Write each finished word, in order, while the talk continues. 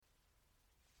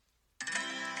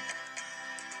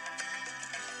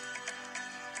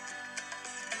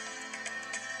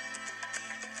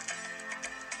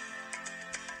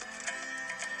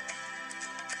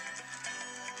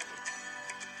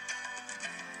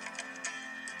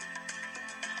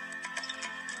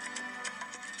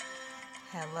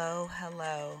Hello,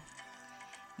 hello.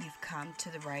 You've come to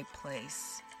the right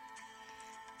place.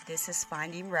 This is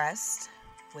Finding Rest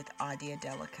with Adia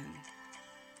Delican.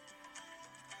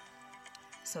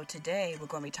 So today we're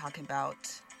going to be talking about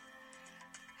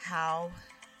how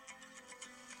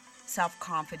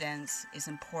self-confidence is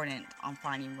important on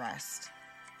finding rest.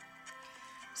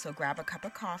 So grab a cup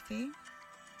of coffee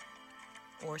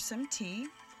or some tea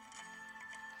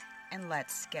and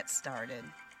let's get started.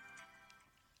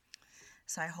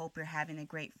 So I hope you're having a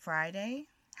great Friday.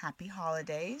 Happy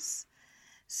holidays.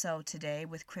 So today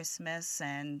with Christmas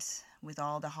and with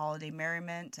all the holiday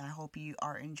merriment, I hope you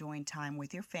are enjoying time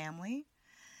with your family.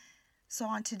 So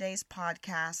on today's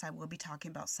podcast, I will be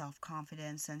talking about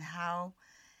self-confidence and how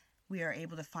we are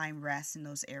able to find rest in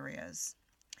those areas.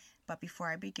 But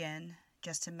before I begin,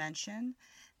 just to mention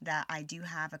that I do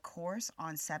have a course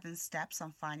on 7 steps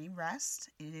on finding rest.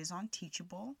 It is on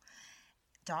Teachable.com,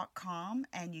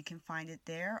 and you can find it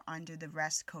there under the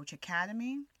Rest Coach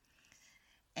Academy,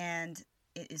 and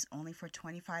it is only for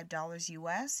 $25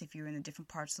 US. If you're in the different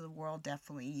parts of the world,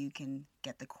 definitely you can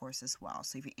get the course as well.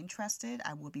 So if you're interested,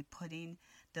 I will be putting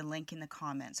the link in the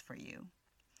comments for you.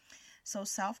 So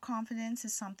self-confidence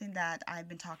is something that I've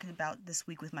been talking about this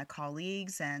week with my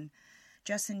colleagues and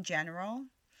just in general.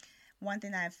 One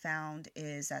thing I've found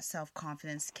is that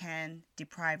self-confidence can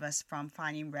deprive us from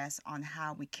finding rest on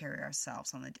how we carry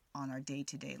ourselves on our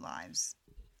day-to-day lives.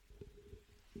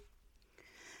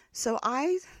 So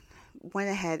I went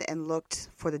ahead and looked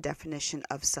for the definition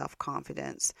of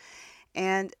self-confidence,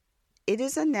 and it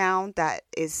is a noun that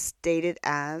is stated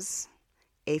as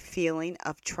a feeling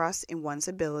of trust in one's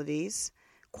abilities,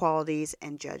 qualities,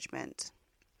 and judgment.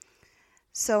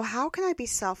 So how can I be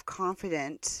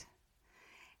self-confident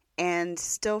and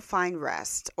still find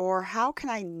rest? Or how can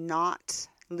I not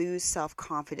lose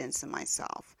self-confidence in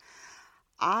myself?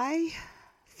 I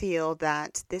feel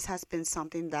that this has been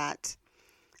something that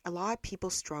a lot of people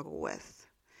struggle with.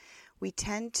 We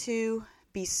tend to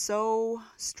be so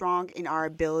strong in our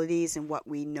abilities and what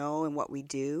we know and what we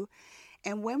do.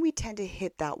 And when we tend to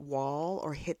hit that wall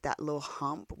or hit that little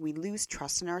hump, we lose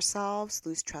trust in ourselves,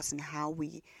 lose trust in how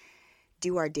we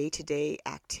do our day-to-day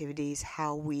activities,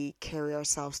 how we carry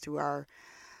ourselves through our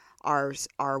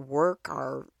work,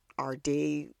 our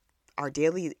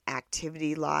daily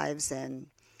activity lives, and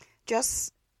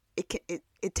just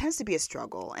it tends to be a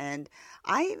struggle. And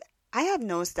I have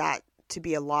noticed that to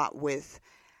be a lot with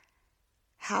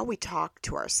how we talk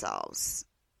to ourselves.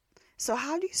 So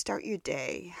how do you start your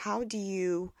day? How do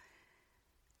you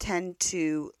tend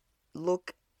to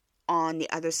look on the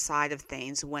other side of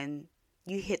things when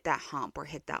you hit that hump or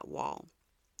hit that wall?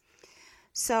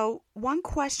 So one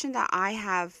question that I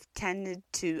have tended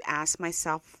to ask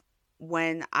myself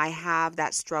when I have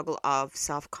that struggle of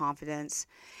self-confidence,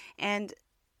 and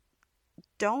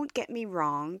don't get me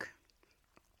wrong,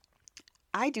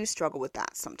 I do struggle with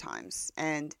that sometimes.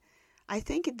 And I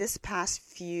think this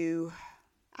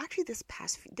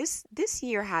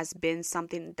year has been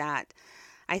something that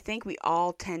I think we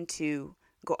all tend to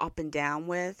go up and down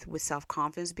with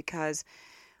self-confidence, because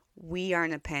we are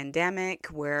in a pandemic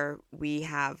where we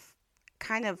have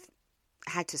kind of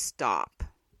had to stop.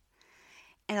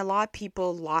 And a lot of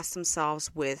people lost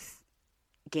themselves with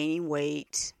gaining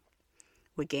weight,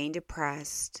 with getting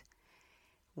depressed,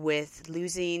 with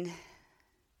losing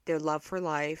their love for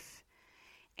life.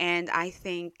 And I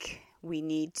think we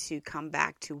need to come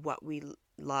back to what we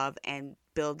love and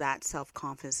build that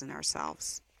self-confidence in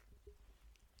ourselves.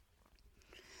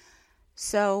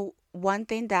 So one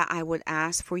thing that I would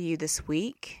ask for you this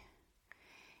week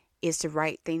is to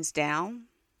write things down.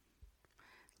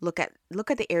 Look at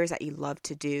the areas that you love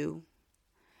to do,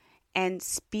 and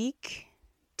speak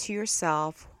to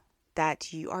yourself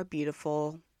that you are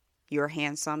beautiful, you're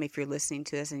handsome if you're listening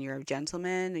to this, and you're a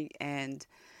gentleman. And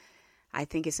I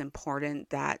think it's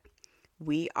important that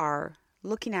we are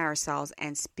looking at ourselves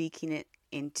and speaking it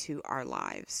into our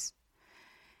lives.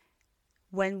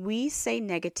 When we say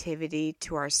negativity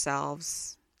to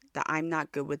ourselves, that I'm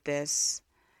not good with this,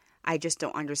 I just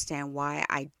don't understand why,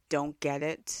 I don't get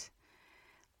it,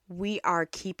 we are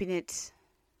keeping it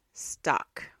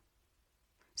stuck.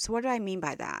 So what do I mean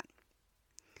by that?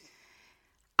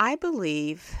 I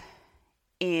believe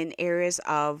in areas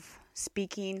of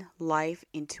speaking life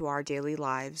into our daily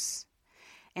lives,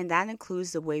 and that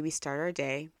includes the way we start our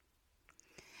day.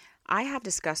 I have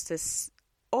discussed this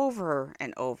over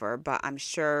and over, but I'm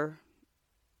sure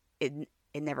it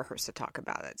never hurts to talk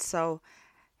about it. So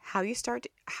how you start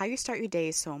your day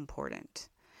is so important.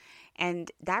 And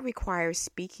that requires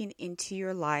speaking into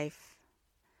your life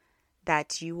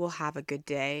that you will have a good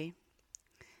day,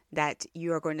 that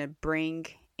you are going to bring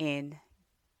in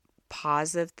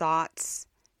positive thoughts,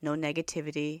 no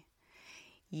negativity.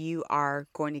 You are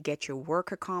going to get your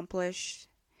work accomplished.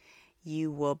 You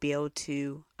will be able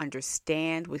to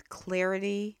understand with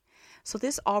clarity. So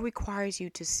this all requires you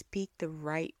to speak the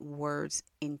right words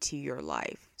into your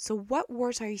life. So what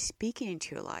words are you speaking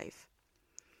into your life?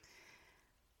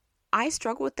 I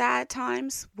struggle with that at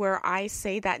times where I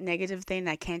say that negative thing and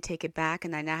I can't take it back,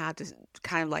 and I now have to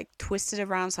kind of like twist it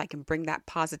around so I can bring that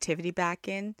positivity back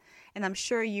in. And I'm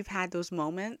sure you've had those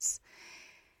moments,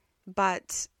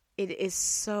 but it is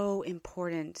so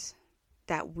important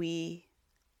that we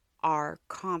are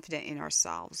confident in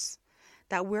ourselves,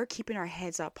 that we're keeping our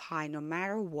heads up high no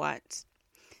matter what,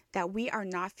 that we are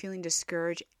not feeling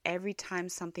discouraged every time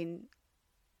something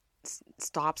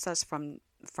stops us from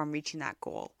reaching that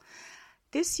goal.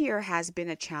 This year has been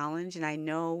a challenge, and I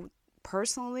know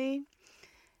personally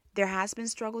there has been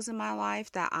struggles in my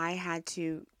life that I had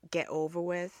to get over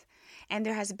with, and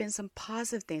there has been some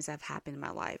positive things that have happened in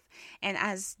my life. And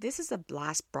as this is the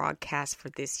last broadcast for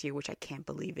this year, which I can't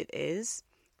believe it is,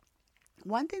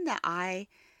 one thing that I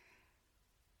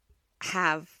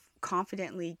have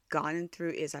confidently gotten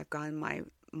through is I've gotten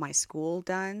my school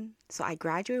done. So I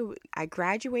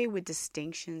graduated with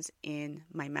distinctions in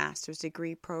my master's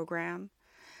degree program.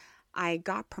 I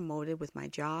got promoted with my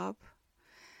job.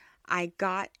 I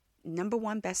got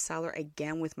 #1 bestseller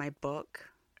again with my book.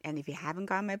 And if you haven't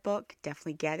gotten my book,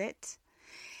 definitely get it.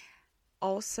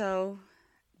 Also,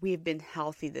 we've been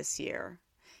healthy this year.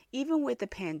 Even with the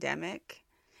pandemic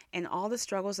and all the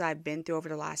struggles that I've been through over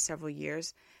the last several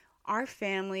years, our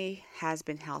family has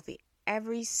been healthy.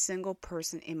 Every single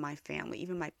person in my family,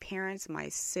 even my parents, my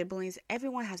siblings,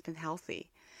 everyone has been healthy.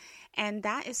 And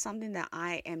that is something that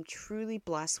I am truly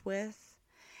blessed with,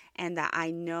 and that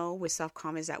I know with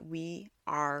self-confidence that we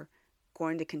are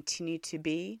going to continue to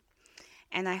be.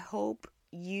 And I hope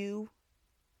you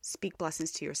speak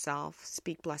blessings to yourself,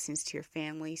 speak blessings to your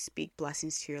family, speak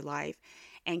blessings to your life,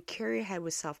 and carry ahead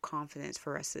with self-confidence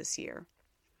for the rest of this year.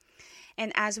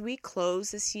 And as we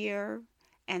close this year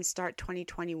and start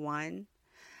 2021,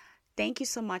 thank you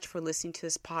so much for listening to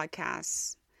this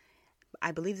podcast.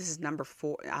 I believe this is number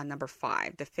 5,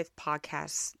 the 5th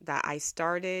podcast that I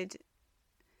started,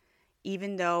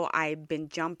 even though I've been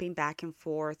jumping back and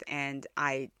forth, and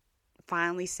I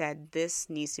finally said this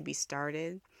needs to be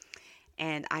started.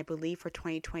 And I believe for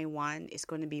 2021, it's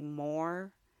going to be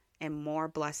more and more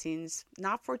blessings,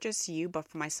 not for just you, but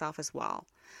for myself as well.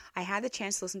 I had the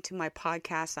chance to listen to my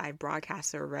podcast I've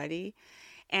broadcasted already,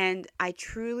 and I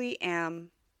truly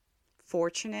am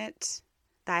fortunate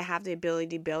that I have the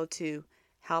ability to be able to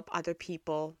help other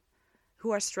people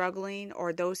who are struggling,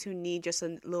 or those who need just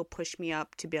a little push me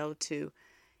up to be able to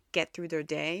get through their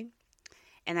day.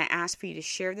 And I ask for you to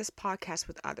share this podcast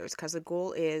with others, because the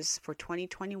goal is for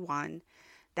 2021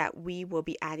 that we will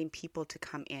be adding people to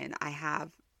come in. I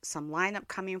have some lineup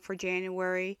coming for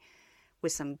January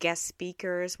with some guest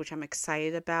speakers, which I'm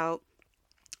excited about.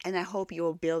 And I hope you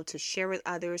will be able to share with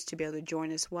others to be able to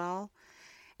join as well.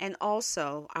 And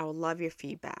also, I would love your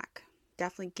feedback.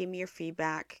 Definitely give me your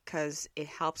feedback, because it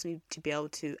helps me to be able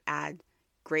to add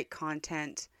great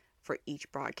content for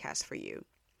each broadcast for you.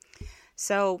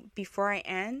 So before I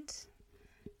end,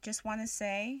 just want to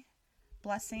say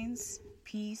blessings,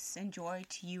 peace, and joy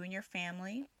to you and your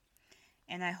family.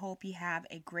 And I hope you have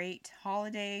a great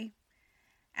holiday,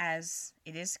 as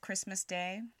it is Christmas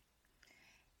Day.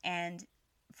 And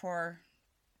for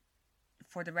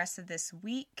the rest of this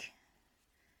week,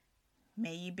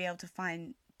 may you be able to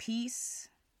find peace,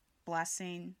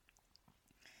 blessing,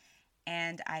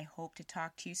 and I hope to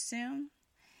talk to you soon.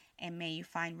 And may you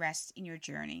find rest in your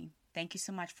journey. Thank you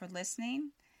so much for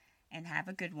listening, and have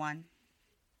a good one.